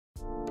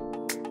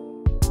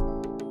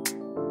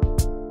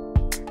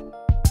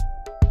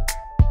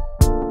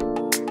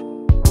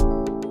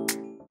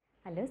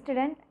Hello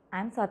student, I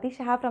am Swati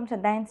Shah from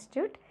Shraddha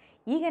Institute.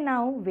 ಈಗ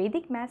ನಾವು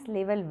Vedic maths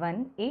level 1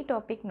 ಈ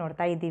topic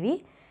ನೋಡ್ತಾ ಇದ್ದೀವಿ.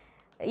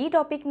 ಈ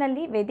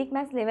ಟಾಪಿಕ್ನಲ್ಲಿ ವೇದಿಕ್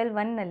ಮ್ಯಾಥ್ಸ್ ಲೆವೆಲ್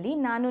 1ನಲ್ಲಿ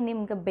ನಾನು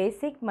ನಿಮ್ಗೆ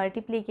ಬೇಸಿಕ್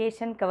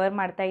ಮಲ್ಟಿಪ್ಲಿಕೇಶನ್ ಕವರ್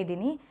ಮಾಡ್ತಾ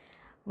ಇದ್ದೀನಿ.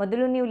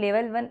 ಮೊದಲು ನೀವು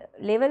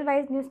ಲೆವೆಲ್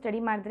ವೈಸ್ ನೀವು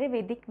ಸ್ಟಡಿ ಮಾಡಿದ್ರೆ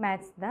ವೇದಿಕ್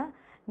ಮ್ಯಾಥ್ಸ್ದ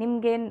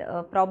ನಿಮಗೇನು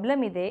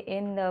ಪ್ರಾಬ್ಲಮ್ ಇದೆ,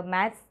 ಏನು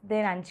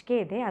ಮ್ಯಾಥ್ಸ್ದೇನು ಅಂಜಿಕೆ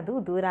ಇದೆ ಅದು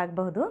ದೂರ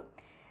ಆಗಬಹುದು.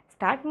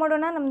 ಸ್ಟಾರ್ಟ್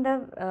ಮಾಡೋಣ.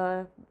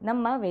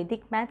 ನಮ್ಮ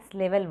Vedic maths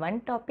level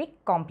 1 topic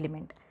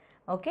compliment.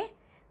 Okay,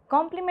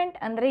 compliment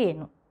ಅಂದರೆ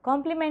ಏನು?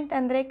 ಕಾಂಪ್ಲಿಮೆಂಟ್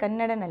ಅಂದರೆ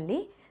ಕನ್ನಡನಲ್ಲಿ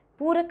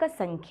ಪೂರಕ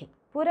ಸಂಖ್ಯೆ.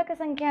 ಪೂರಕ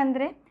ಸಂಖ್ಯೆ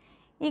ಅಂದರೆ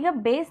ಈಗ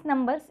ಬೇಸ್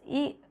ನಂಬರ್ಸ್,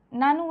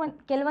 ನಾನು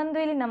ಕೆಲವೊಂದು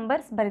ಇಲ್ಲಿ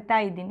ನಂಬರ್ಸ್ ಬರಿತಾ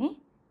ಇದ್ದೀನಿ.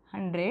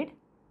 100,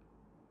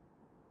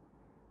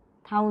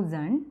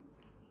 1000,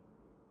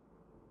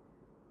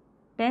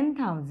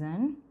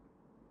 10,000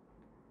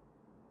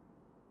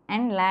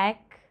 ಆ್ಯಂಡ್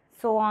ಲ್ಯಾಕ್,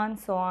 ಸೋ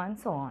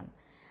ಆನ್.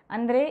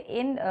 ಅಂದರೆ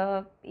ಏನು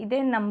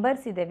ಇದೇ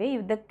ನಂಬರ್ಸ್ ಇದ್ದಾವೆ,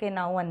 ಇದಕ್ಕೆ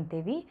ನಾವು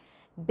ಅಂತೀವಿ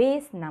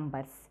ಬೇಸ್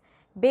ನಂಬರ್ಸ್.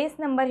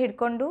 ಬೇಸ್ ನಂಬರ್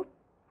ಹಿಡ್ಕೊಂಡು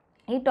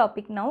ಈ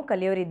ಟಾಪಿಕ್ ನಾವು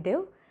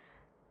ಕಲಿಯೋರಿದ್ದೆವು.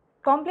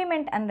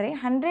 ಕಾಂಪ್ಲಿಮೆಂಟ್ ಅಂದರೆ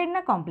 100ನ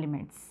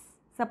ಕಾಂಪ್ಲಿಮೆಂಟ್ಸ್.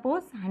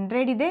 ಸಪೋಸ್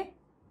 100 ಇದೆ,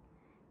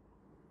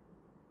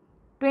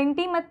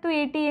 20 ಮತ್ತು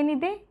 80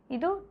 ಏನಿದೆ,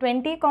 ಇದು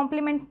 20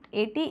 ಕಾಂಪ್ಲಿಮೆಂಟ್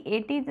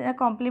 80ದ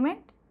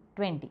ಕಾಂಪ್ಲಿಮೆಂಟ್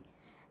 20,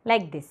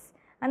 ಲೈಕ್ ದಿಸ್.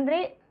 ಅಂದರೆ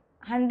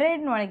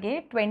 100ನೊಳಗೆ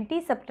 20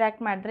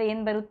 ಸಬ್ಟ್ರ್ಯಾಕ್ಟ್ ಮಾಡಿದ್ರೆ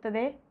ಏನು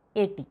ಬರುತ್ತದೆ?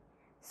 80.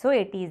 So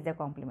 80 is the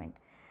compliment.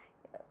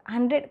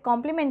 100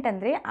 compliment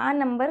ಅಂದರೆ ಆ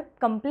ನಂಬರ್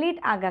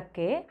ಕಂಪ್ಲೀಟ್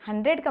ಆಗೋಕ್ಕೆ,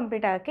 100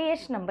 ಕಂಪ್ಲೀಟ್ ಆಗೋಕ್ಕೆ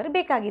ಎಷ್ಟು ನಂಬರ್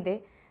ಬೇಕಾಗಿದೆ,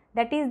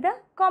 that is the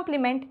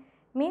compliment.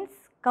 Means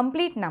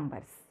complete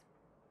numbers.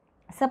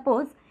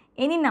 Suppose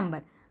any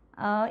number,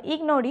 ಈಗ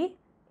ನೋಡಿ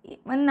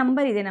ಒಂದು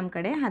ನಂಬರ್ ಇದೆ ನಮ್ಮ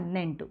ಕಡೆ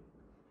 18.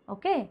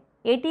 Okay,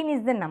 18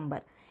 is the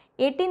number.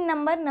 18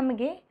 number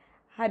ನಮಗೆ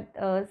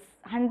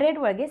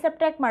 100 ಒಳಗೆ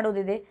ಸಬ್ಟ್ರ್ಯಾಕ್ಟ್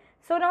ಮಾಡೋದಿದೆ.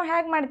 ಸೊ ನಾವು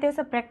ಹೇಗೆ ಮಾಡ್ತೇವೆ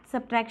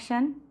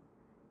ಸಬ್ಟ್ರ್ಯಾಕ್ಷನ್?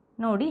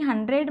 ನೋಡಿ,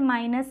 100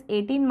 ಮೈನಸ್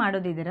 18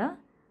 ಮಾಡೋದಿದ್ರೆ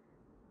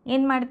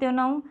ಏನು ಮಾಡ್ತೇವೆ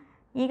ನಾವು?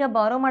 ಈಗ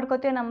ಬಾರೋ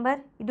ಮಾಡ್ಕೋತೇವೆ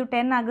ನಂಬರ್. ಇದು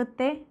 10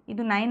 ಆಗುತ್ತೆ,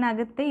 ಇದು 9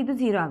 ಆಗುತ್ತೆ, ಇದು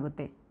 0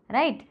 ಆಗುತ್ತೆ,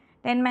 right?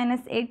 10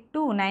 minus 8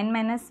 2, 9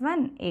 minus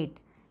 1 8,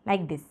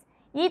 like this.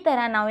 ಈ ಥರ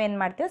ನಾವು ಏನು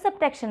ಮಾಡ್ತೇವೆ?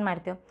 ಸಬ್ಟ್ರ್ಯಾಕ್ಷನ್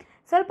ಮಾಡ್ತೇವೆ.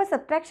 ಸ್ವಲ್ಪ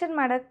ಸಬ್ಟ್ರ್ಯಾಕ್ಷನ್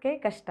ಮಾಡೋಕ್ಕೆ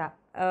ಕಷ್ಟ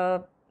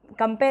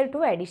ಕಂಪೇರ್ ಟು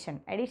ಎಡಿಷನ್.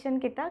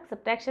 ಎಡಿಷನ್ಗಿಂತ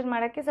ಸಬ್ಟ್ರ್ಯಾಕ್ಷನ್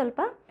ಮಾಡೋಕ್ಕೆ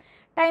ಸ್ವಲ್ಪ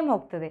ಟೈಮ್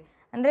ಹೋಗ್ತದೆ.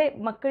 ಅಂದರೆ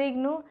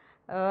ಮಕ್ಕಳಿಗೂ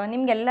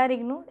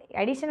ನಿಮ್ಗೆಲ್ಲರಿಗೂ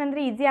ಎಡಿಷನ್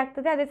ಅಂದರೆ ಈಸಿ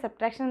ಆಗ್ತದೆ, ಅದೇ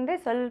ಸಬ್ಟ್ರ್ಯಾಕ್ಷನ್ ಅಂದರೆ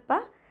ಸ್ವಲ್ಪ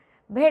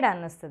ಬೇಡ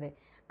ಅನ್ನಿಸ್ತದೆ.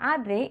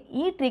 ಆದರೆ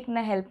ಈ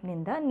ಟ್ರಿಕ್ನ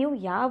ಹೆಲ್ಪ್ನಿಂದ ನೀವು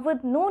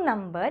ಯಾವುದನ್ನೂ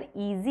ನಂಬರ್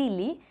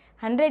ಈಸಿಲಿ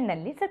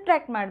 100ನಲ್ಲಿ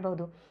ಸಬ್ಟ್ರ್ಯಾಕ್ಟ್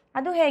ಮಾಡ್ಬೋದು.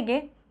 ಅದು ಹೇಗೆ?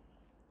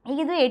 ಈಗ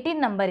ಇದು 18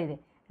 ನಂಬರ್ ಇದೆ,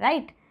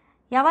 ರೈಟ್?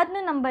 ಯಾವ್ದನ್ನೂ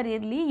ನಂಬರ್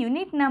ಇರಲಿ,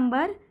 ಯೂನಿಟ್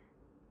ನಂಬರ್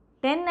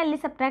 10ನಲ್ಲಿ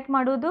ಸಬ್ಟ್ರ್ಯಾಕ್ಟ್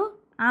ಮಾಡೋದು,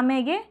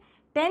 ಆಮೇಲೆ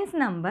 10th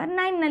ನಂಬರ್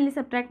 9ನಲ್ಲಿ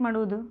ಸಬ್ಟ್ರ್ಯಾಕ್ಟ್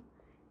ಮಾಡೋದು.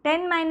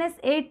 10 minus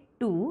 8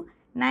 2,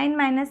 9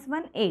 minus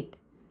 1 8,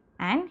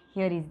 and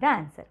here is the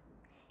answer.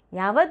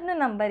 ಯಾವ್ದನ್ನೂ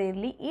number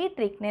ಇರಲಿ, ಈ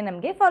ಟ್ರಿಕ್ನೇ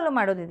ನಮಗೆ ಫಾಲೋ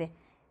ಮಾಡೋದಿದೆ.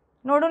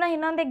 ನೋಡೋಣ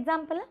ಇನ್ನೊಂದು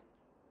ಎಕ್ಸಾಂಪಲ್.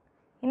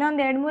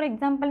 ಇನ್ನೊಂದು 2-3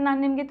 ಎಕ್ಸಾಂಪಲ್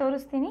ನಾನು ನಿಮಗೆ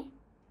ತೋರಿಸ್ತೀನಿ.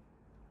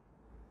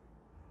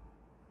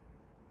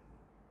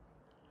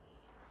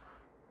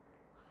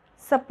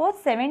 ಸಪೋಸ್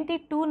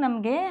 72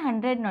 ನಮಗೆ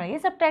 100ನೊಳಗೆ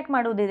ಸಬ್ಟ್ರ್ಯಾಕ್ಟ್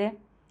ಮಾಡೋದಿದೆ.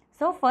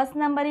 So first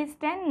number is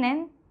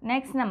 10,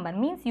 next number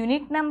means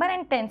unit number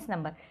and 10th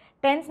number.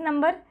 10th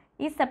number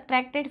is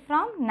ಸಬ್ಟ್ರ್ಯಾಕ್ಟೆಡ್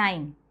from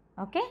 9.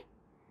 Okay,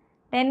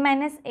 10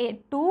 minus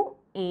 2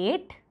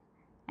 8,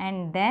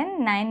 and then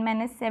 9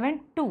 minus 7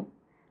 2.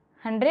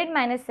 100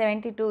 minus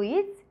 72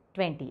 is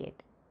 28.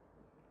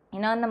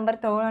 ಇನ್ನೊಂದು ನಂಬರ್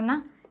ತೊಗೊಳ್ಳೋಣ,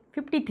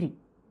 53.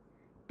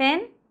 10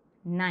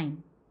 9.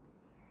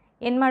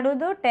 ಏನು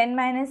ಮಾಡೋದು? 10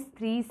 ಮೈನಸ್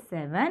 3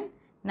 7,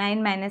 9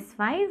 ಮೈನಸ್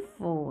 5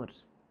 4.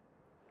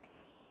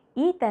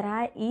 ಈ ಥರ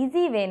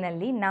ಈಸಿ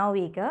ವೇನಲ್ಲಿ ನಾವು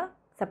ಈಗ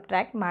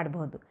ಸಬ್ಟ್ರ್ಯಾಕ್ಟ್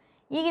ಮಾಡ್ಬೋದು.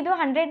 ಈಗ ಇದು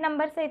 100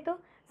 ನಂಬರ್ಸ್ ಆಯಿತು.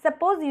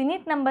 ಸಪೋಸ್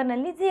ಯೂನಿಟ್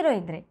ನಂಬರ್ನಲ್ಲಿ 0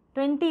 ಇದ್ದರೆ,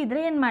 20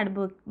 ಇದ್ದರೆ ಏನು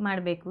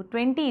ಮಾಡಬೇಕು?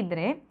 20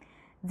 ಇದ್ದರೆ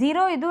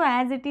 0 ಇದು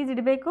ಆ್ಯಸ್ ಇಟ್ ಈಸ್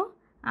ಇಡಬೇಕು.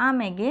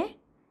 ಆಮೇಲೆ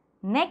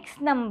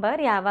ನೆಕ್ಸ್ಟ್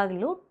ನಂಬರ್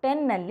ಯಾವಾಗಲೂ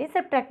 10ನಲ್ಲಿ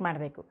ಸಬ್ಟ್ರ್ಯಾಕ್ಟ್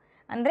ಮಾಡಬೇಕು.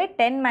 ಅಂದರೆ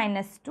 10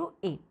 ಮೈನಸ್ 2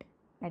 8,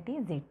 ದಟ್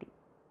ಈಸ್ 80.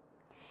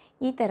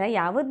 ಈ ಥರ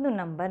ಯಾವುದನ್ನು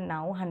ನಂಬರ್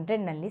ನಾವು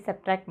 100ನಲ್ಲಿ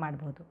ಸಬ್ಟ್ರ್ಯಾಕ್ಟ್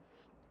ಮಾಡ್ಬೋದು.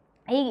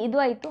 ಈಗ ಇದು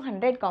ಆಯಿತು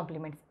 100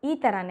 ಕಾಂಪ್ಲಿಮೆಂಟ್ಸ್. ಈ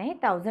ಥರನೇ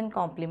 1000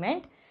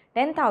 ಕಾಂಪ್ಲಿಮೆಂಟ್,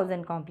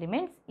 10,000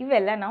 ಕಾಂಪ್ಲಿಮೆಂಟ್ಸ್,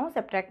 ಇವೆಲ್ಲ ನಾವು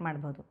ಸಬ್ಟ್ರ್ಯಾಕ್ಟ್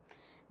ಮಾಡ್ಬೋದು.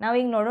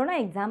 ನಾವೀಗ ನೋಡೋಣ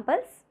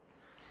ಎಕ್ಸಾಂಪಲ್ಸ್.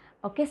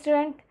 ಓಕೆ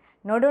ಸ್ಟೂಡೆಂಟ್,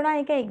 ನೋಡೋಣ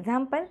ಈಗ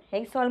ಎಕ್ಸಾಂಪಲ್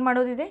ಹೇಗೆ ಸಾಲ್ವ್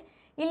ಮಾಡೋದಿದೆ.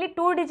 ಇಲ್ಲಿ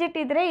 2 ಡಿಜಿಟ್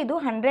ಇದ್ದರೆ ಇದು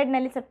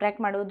 100ನಲ್ಲಿ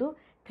ಸಬ್ಟ್ರ್ಯಾಕ್ಟ್ ಮಾಡೋದು.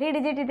 3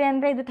 ಡಿಜಿಟ್ ಇದೆ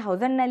ಅಂದರೆ ಇದು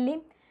 1000ನಲ್ಲಿ.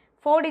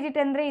 4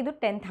 ಡಿಜಿಟ್ ಅಂದರೆ ಇದು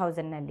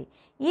 10,000ನಲ್ಲಿ.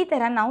 ಈ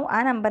ಥರ ನಾವು ಆ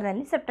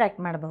ನಂಬರ್ನಲ್ಲಿ ಸಬ್ಟ್ರ್ಯಾಕ್ಟ್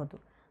ಮಾಡಬಹುದು.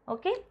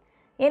 ಓಕೆ,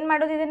 ಏನು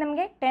ಮಾಡೋದಿದೆ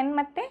ನಮಗೆ? 10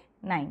 ಮತ್ತು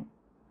 9,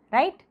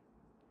 ರೈಟ್?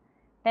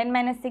 10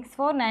 minus 6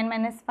 4, 9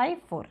 minus 5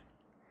 4.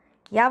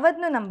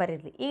 ಯಾವುದನ್ನೂ ನಂಬರ್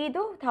ಇರಲಿ.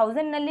 ಇದು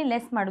 1000ನಲ್ಲಿ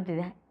ಲೆಸ್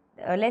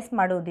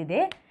ಮಾಡೋದಿದೆ.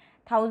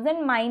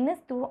 1000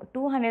 ಮೈನಸ್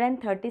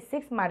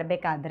 236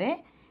 ಮಾಡಬೇಕಾದ್ರೆ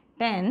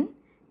 10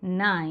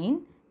 9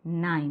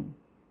 9.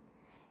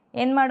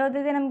 ಏನು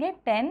ಮಾಡೋದಿದೆ ನಮಗೆ?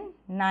 10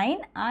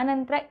 9, ಆ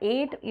ನಂತರ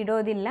 8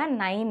 ಇಡೋದಿಲ್ಲ,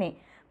 9.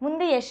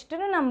 ಮುಂದೆ ಎಷ್ಟು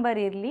ನಂಬರ್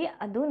ಇರಲಿ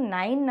ಅದು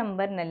 9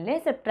 ನಂಬರ್ನಲ್ಲೇ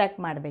ಸಬ್ಟ್ರ್ಯಾಕ್ಟ್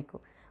ಮಾಡಬೇಕು.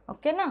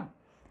 ಓಕೆನಾ?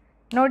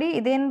 ನೋಡಿ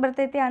ಇದೇನು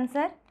ಬರ್ತೈತಿ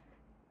ಆನ್ಸರ್?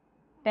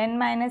 10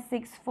 minus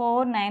 6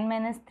 4, 9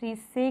 minus 3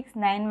 6,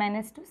 9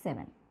 minus 2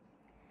 7.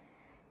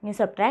 ನೀವು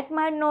ಸಬ್ಟ್ರ್ಯಾಕ್ಟ್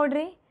ಮಾಡಿ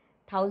ನೋಡಿರಿ.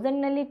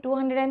 1000ನಲ್ಲಿ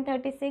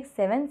 236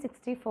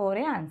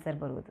 764 ಆನ್ಸರ್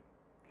ಬರುವುದು.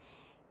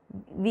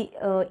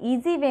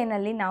 ಈಸಿ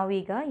ವೇನಲ್ಲಿ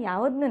ನಾವೀಗ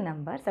ಯಾವುದನ್ನು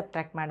ನಂಬರ್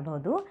ಸಬ್ಟ್ರ್ಯಾಕ್ಟ್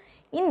ಮಾಡ್ಬೋದು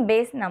ಇನ್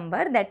base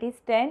number that is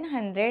 10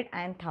 100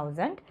 and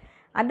 1000.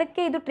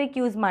 ಅದಕ್ಕೆ ಇದು ಟ್ರಿಕ್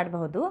ಯೂಸ್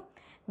ಮಾಡಬಹುದು.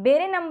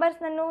 ಬೇರೆ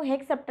ನಂಬರ್ಸ್ನನ್ನು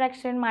ಹೇಗೆ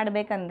ಸಬ್ಟ್ರಾಕ್ಷನ್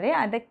ಮಾಡಬೇಕಂದ್ರೆ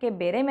ಅದಕ್ಕೆ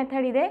ಬೇರೆ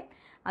ಮೆಥಡ್ ಇದೆ,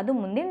 ಅದು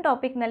ಮುಂದಿನ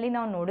ಟಾಪಿಕ್ನಲ್ಲಿ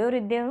ನಾವು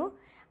ನೋಡೋರಿದ್ದೆವು.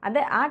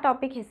 ಆ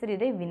ಟಾಪಿಕ್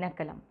ಹೆಸರಿದೆ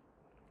ವಿನಕಲಂ.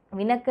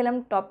 ವಿನಕಲಂ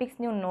ಟಾಪಿಕ್ಸ್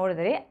ನೀವು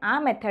ನೋಡಿದ್ರೆ ಆ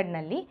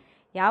ಮೆಥಡ್ನಲ್ಲಿ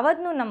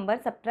ಯಾವುದನ್ನು ನಂಬರ್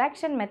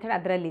ಸಬ್ಟ್ರಾಕ್ಷನ್ ಮೆಥಡ್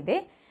ಅದರಲ್ಲಿದೆ.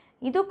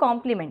 ಇದು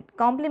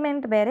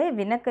ಕಾಂಪ್ಲಿಮೆಂಟ್ ಬೇರೆ,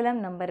 ವಿನಕಲಂ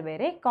ನಂಬರ್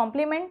ಬೇರೆ.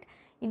 ಕಾಂಪ್ಲಿಮೆಂಟ್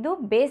ಇದು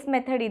ಬೇಸ್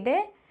ಮೆಥಡ್ ಇದೆ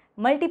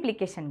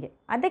ಮಲ್ಟಿಪ್ಲಿಕೇಷನ್ಗೆ,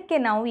 ಅದಕ್ಕೆ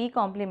ನಾವು ಈ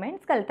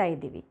ಕಾಂಪ್ಲಿಮೆಂಟ್ಸ್ ಕಲ್ತಾ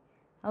ಇದ್ದೀವಿ.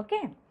 ಓಕೆ,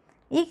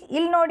 ಈಗ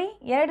ಇಲ್ಲಿ ನೋಡಿ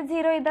 2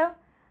 0 ಇದ್ದಾವೆ.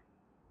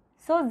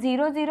 ಸೊ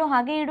 0 0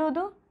 ಹಾಗೆ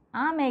ಇಡೋದು.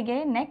 ಆಮೇಲೆ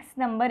ನೆಕ್ಸ್ಟ್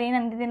ನಂಬರ್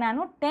ಏನಂದಿದೆ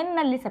ನಾನು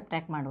 10ನಲ್ಲಿ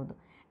ಸಬ್ಟ್ರ್ಯಾಕ್ಟ್ ಮಾಡೋದು.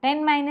 10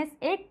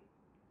 - 8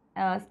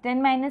 10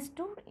 -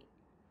 2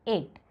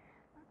 8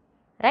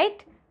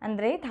 ರೈಟ್.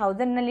 ಅಂದರೆ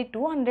 1000ನಲ್ಲಿ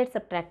 200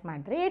 ಸಬ್ಟ್ರ್ಯಾಕ್ಟ್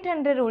ಮಾಡಿದ್ರೆ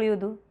 800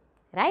 ಉಳಿಯೋದು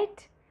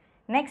ರೈಟ್.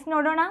 ನೆಕ್ಸ್ಟ್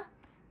ನೋಡೋಣ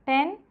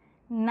 10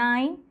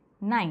 9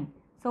 9.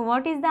 So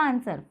what is the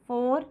answer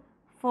 4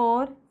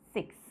 4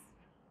 6.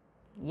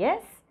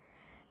 S,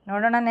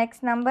 ನೋಡೋಣ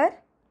ನೆಕ್ಸ್ಟ್ ನಂಬರ್.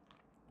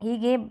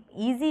 ಹೀಗೆ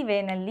ಈಸಿ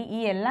ವೇನಲ್ಲಿ ಈ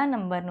ಎಲ್ಲ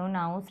ನಂಬರ್ನು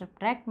ನಾವು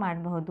ಸಬ್ಟ್ರ್ಯಾಕ್ಟ್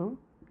ಮಾಡಬಹುದು.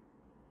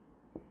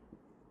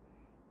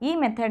 ಈ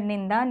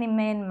ಮೆಥಡ್ನಿಂದ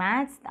ನಿಮ್ಮೇನು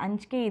ಮ್ಯಾಥ್ಸ್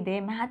ಹಂಚಿಕೆ ಇದೆ,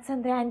 ಮ್ಯಾಥ್ಸ್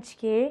ಅಂದರೆ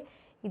ಹಂಚಿಕೆ,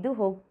 ಇದು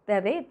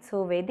ಹೋಗ್ತದೆ. ಸೊ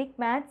ವೇದಿಕ್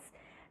ಮ್ಯಾಥ್ಸ್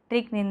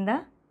ಟ್ರಿಕ್ನಿಂದ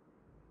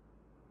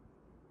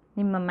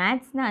ನಿಮ್ಮ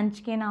ಮ್ಯಾಥ್ಸ್ನ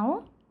ಹಂಚಿಕೆ ನಾವು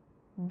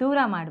ದೂರ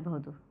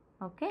ಮಾಡಬಹುದು.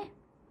 Okay,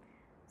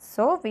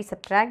 so we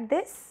subtract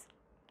this.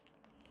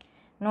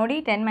 ನೋಡಿ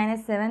 10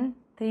 - 7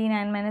 3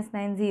 9 -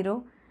 9 0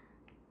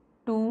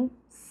 2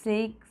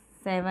 6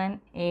 7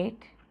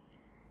 8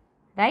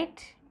 right.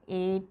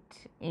 8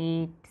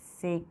 8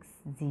 6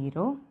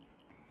 0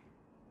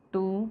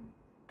 2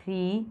 3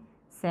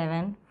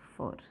 7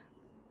 4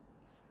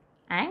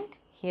 and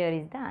here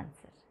is the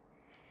answer.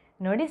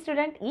 ನೋಡಿ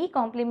ಸ್ಟೂಡೆಂಟ್, ಈ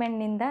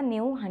ಕಾಂಪ್ಲಿಮೆಂಟ್ನಿಂದ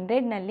ನೀವು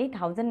 100ನಲ್ಲಿ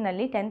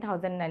 1000ನಲ್ಲಿ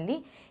 10,000ನಲ್ಲಿ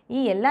ಈ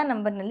ಎಲ್ಲ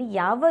ನಂಬರ್ನಲ್ಲಿ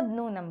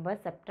ಯಾವುದನ್ನೂ ನಂಬರ್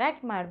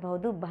ಸಬ್ಟ್ರ್ಯಾಕ್ಟ್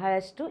ಮಾಡಬಹುದು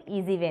ಬಹಳಷ್ಟು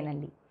ಈಸಿ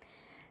ವೇನಲ್ಲಿ.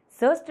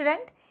 ಸೊ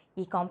ಸ್ಟೂಡೆಂಟ್,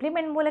 ಈ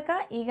ಕಾಂಪ್ಲಿಮೆಂಟ್ ಮೂಲಕ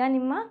ಈಗ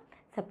ನಿಮ್ಮ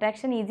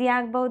ಸಬ್ಟ್ರಾಕ್ಷನ್ ಈಸಿ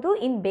ಆಗ್ಬೋದು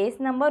ಇನ್ base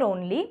number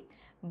only.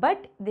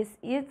 But this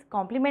is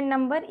compliment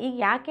number. ಈಗ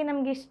ಯಾಕೆ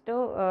ನಮಗೆ ಇಷ್ಟು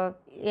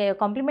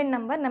ಕಾಂಪ್ಲಿಮೆಂಟ್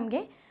ನಂಬರ್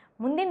ನಮಗೆ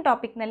ಮುಂದಿನ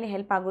ಟಾಪಿಕ್ನಲ್ಲಿ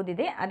ಹೆಲ್ಪ್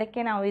ಆಗೋದಿದೆ, ಅದಕ್ಕೆ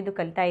ನಾವು ಇದು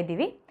ಕಲಿತಾ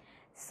ಇದ್ದೀವಿ.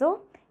 ಸೊ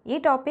ಈ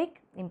ಟಾಪಿಕ್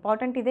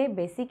ಇಂಪಾರ್ಟೆಂಟ್ ಇದೆ,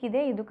 ಬೇಸಿಕ್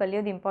ಇದೆ, ಇದು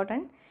ಕಲಿಯೋದು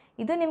ಇಂಪಾರ್ಟೆಂಟ್.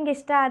 ಇದು ನಿಮಗೆ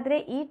ಇಷ್ಟ ಆದರೆ,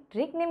 ಈ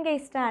ಟ್ರಿಕ್ ನಿಮಗೆ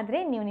ಇಷ್ಟ ಆದರೆ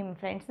ನೀವು ನಿಮ್ಮ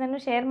ಫ್ರೆಂಡ್ಸ್ನನ್ನು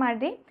ಶೇರ್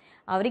ಮಾಡಿರಿ,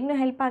 ಅವ್ರಿಗೂ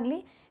ಹೆಲ್ಪ್ ಆಗಲಿ.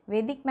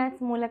 ವೇದಿಕ್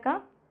ಮ್ಯಾಥ್ಸ್ ಮೂಲಕ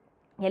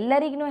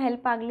ಎಲ್ಲರಿಗೂ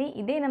ಹೆಲ್ಪ್ ಆಗಲಿ,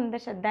 ಇದೇ ನಮ್ಮದು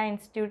ಶ್ರದ್ಧಾ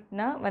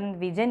ಇನ್ಸ್ಟಿಟ್ಯೂಟ್ನ ಒಂದು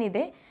ವಿಷನ್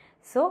ಇದೆ.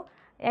 ಸೊ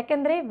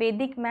ಯಾಕೆಂದರೆ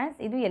ವೇದಿಕ್ ಮ್ಯಾಥ್ಸ್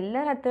ಇದು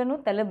ಎಲ್ಲರ ಹತ್ರನೂ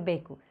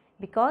ತಲುಪಬೇಕು,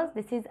 because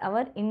this is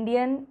our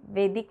Indian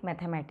Vedic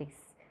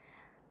mathematics.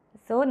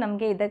 So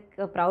ನಮಗೆ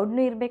ಇದಕ್ಕೆ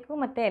ಪ್ರೌಡ್ನೂ ಇರಬೇಕು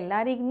ಮತ್ತು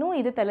ಎಲ್ಲರಿಗೂ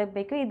ಇದು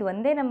ತಲುಪಬೇಕು, ಇದು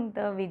ಒಂದೇ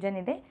ನಮ್ಮದು ವಿಷನ್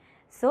ಇದೆ.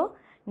 ಸೊ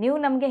ನೀವು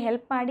ನಮಗೆ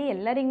ಹೆಲ್ಪ್ ಮಾಡಿ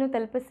ಎಲ್ಲರಿಗೂ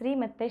ತಲುಪಿಸ್ರಿ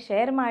ಮತ್ತು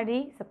ಶೇರ್ ಮಾಡಿ,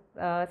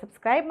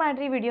 ಸಬ್ಸ್ಕ್ರೈಬ್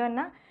ಮಾಡಿರಿ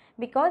ವಿಡಿಯೋನ,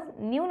 ಬಿಕಾಸ್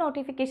ನ್ಯೂ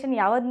ನೋಟಿಫಿಕೇಷನ್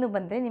ಯಾವ್ದನ್ನು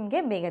ಬಂದರೆ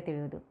ನಿಮಗೆ ಬೇಗ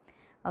ತಿಳಿಯೋದು.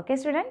 Okay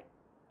student,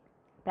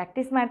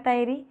 practice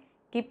ಮಾಡ್ತಾಯಿರಿ,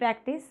 keep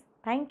practice.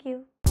 Thank you.